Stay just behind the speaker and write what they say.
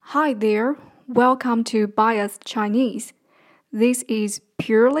Hi there, welcome to Biased Chinese. This is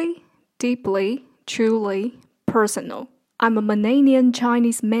purely, deeply, truly personal. I'm a Mananian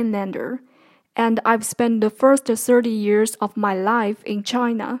Chinese mainlander, and I've spent the first 30 years of my life in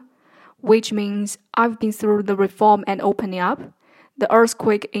China, which means I've been through the reform and opening up, the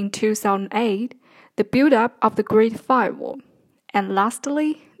earthquake in 2008, the build-up of the Great Firewall, and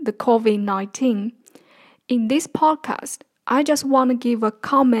lastly, the COVID-19. In this podcast, I just want to give a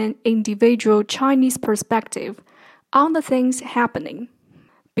common individual Chinese perspective on the things happening.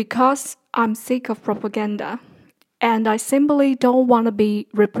 Because I'm sick of propaganda, and I simply don't want to be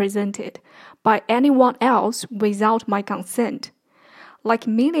represented by anyone else without my consent. Like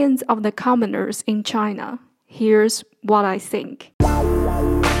millions of the commoners in China, here's what I think.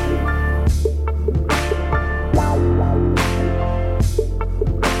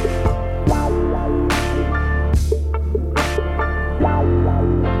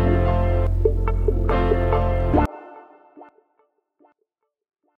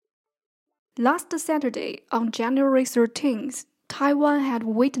 Last Saturday, on January 13th, Taiwan had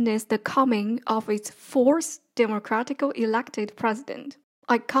witnessed the coming of its fourth democratically elected president.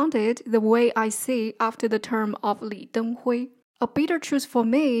 I counted the way I see after the term of Li Denghui. A bitter truth for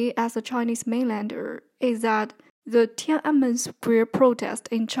me as a Chinese mainlander is that the Tiananmen Square protest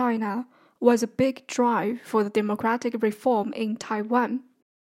in China was a big drive for the democratic reform in Taiwan.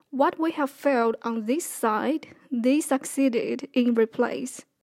 What we have failed on this side, they succeeded in replace.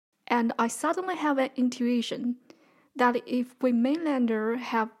 And I suddenly have an intuition that if we mainlander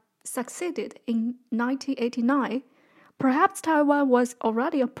have succeeded in 1989, perhaps Taiwan was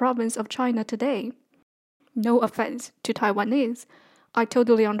already a province of China today. No offense to Taiwanese. I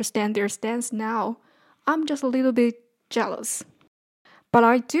totally understand their stance now. I'm just a little bit jealous. But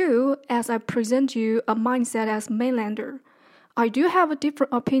I do, as I present you a mindset as mainlander, I do have a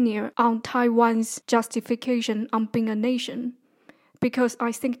different opinion on Taiwan's justification on being a nation. Because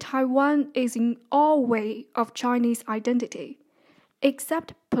I think Taiwan is in all way of Chinese identity,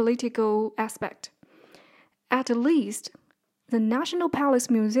 except political aspect. At least, the National Palace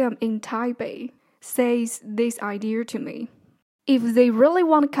Museum in Taipei says this idea to me. If they really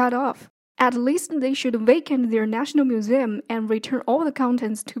want to cut off, at least they should vacant their national museum and return all the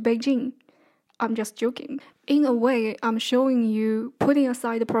contents to Beijing. I'm just joking. In a way, I'm showing you, putting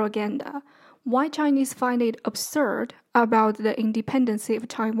aside the propaganda, why Chinese find it absurd about the independence of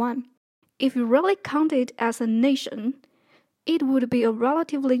Taiwan. If you really count it as a nation, it would be a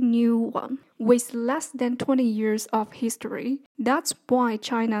relatively new one, with less than 20 years of history. That's why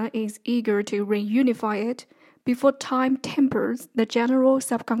China is eager to reunify it before time tempers the general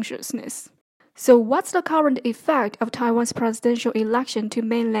subconsciousness. So what's the current effect of Taiwan's presidential election to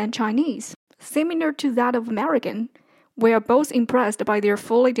mainland Chinese? Similar to that of American. We are both impressed by their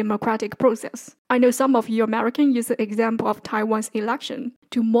fully democratic process. I know some of you Americans use the example of Taiwan's election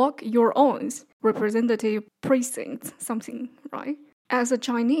to mock your own representative precincts, something, right? As a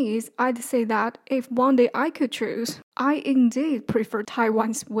Chinese, I'd say that if one day I could choose, I indeed prefer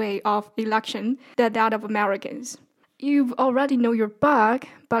Taiwan's way of election than that of Americans. You already know your bug,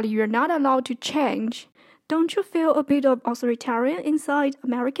 but you're not allowed to change. Don't you feel a bit of authoritarian inside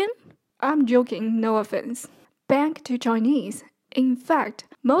American? I'm joking, no offense. Back to Chinese. In fact,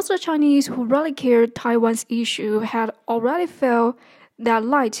 most of the Chinese who really cared Taiwan's issue had already felt that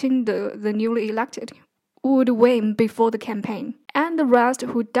Lai QingDe, the newly elected, would win before the campaign. And the rest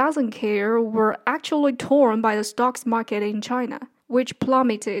who doesn't care were actually torn by the stock market in China, which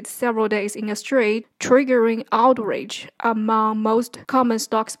plummeted several days in a straight, triggering outrage among most common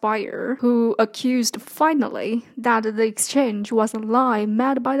stocks buyers who accused finally that the exchange was a lie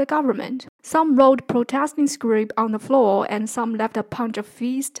made by the government. Some wrote protesting script on the floor and some left a punch of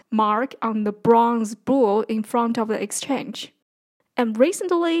fist mark on the bronze bull in front of the exchange. And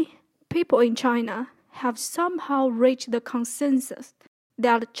recently, people in China have somehow reached the consensus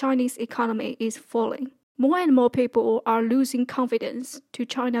that the Chinese economy is falling. More and more people are losing confidence to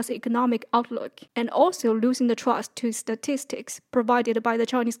China's economic outlook and also losing the trust to statistics provided by the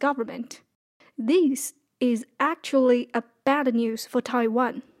Chinese government. This is actually a bad news for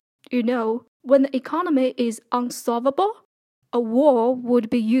Taiwan. You know, when the economy is unsolvable, a war would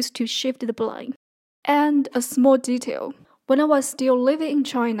be used to shift the blame. And a small detail. When I was still living in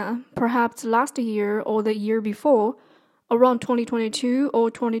China, perhaps last year or the year before, around 2022 or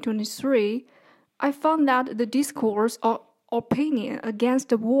 2023, I found that the discourse or opinion against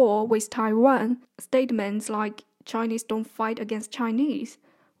the war with Taiwan, statements like Chinese don't fight against Chinese,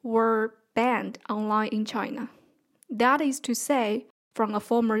 were banned online in China. That is to say, from a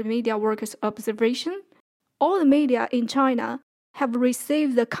former media worker's observation, all the media in China have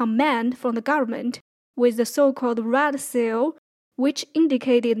received the command from the government with the so-called red seal, which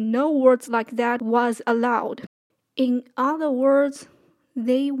indicated no words like that was allowed. In other words,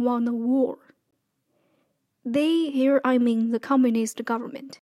 they want a war. They, here I mean the communist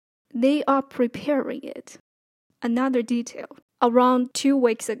government. They are preparing it. Another detail. Around 2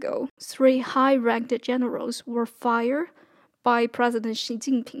 weeks ago, 3 high-ranked generals were fired by President Xi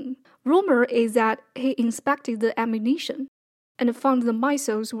Jinping. Rumor is that he inspected the ammunition and found the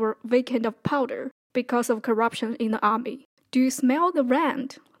missiles were vacant of powder because of corruption in the army. Do you smell the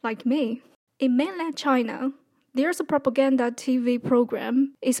rant, like me? In mainland China, there's a propaganda TV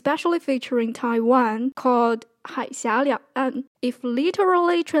program, especially featuring Taiwan, called 海峡两岸. If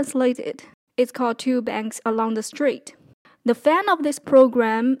literally translated, it's called Two Banks Along the Street. The fans of this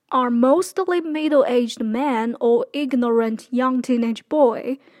program are mostly middle-aged men or ignorant young teenage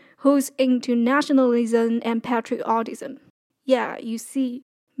boy who's into nationalism and patriotism. Yeah, you see,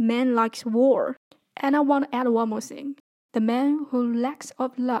 man likes war. And I want to add one more thing. The man who lacks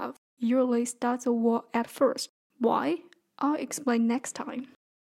of love usually starts a war at first. Why? I'll explain next time.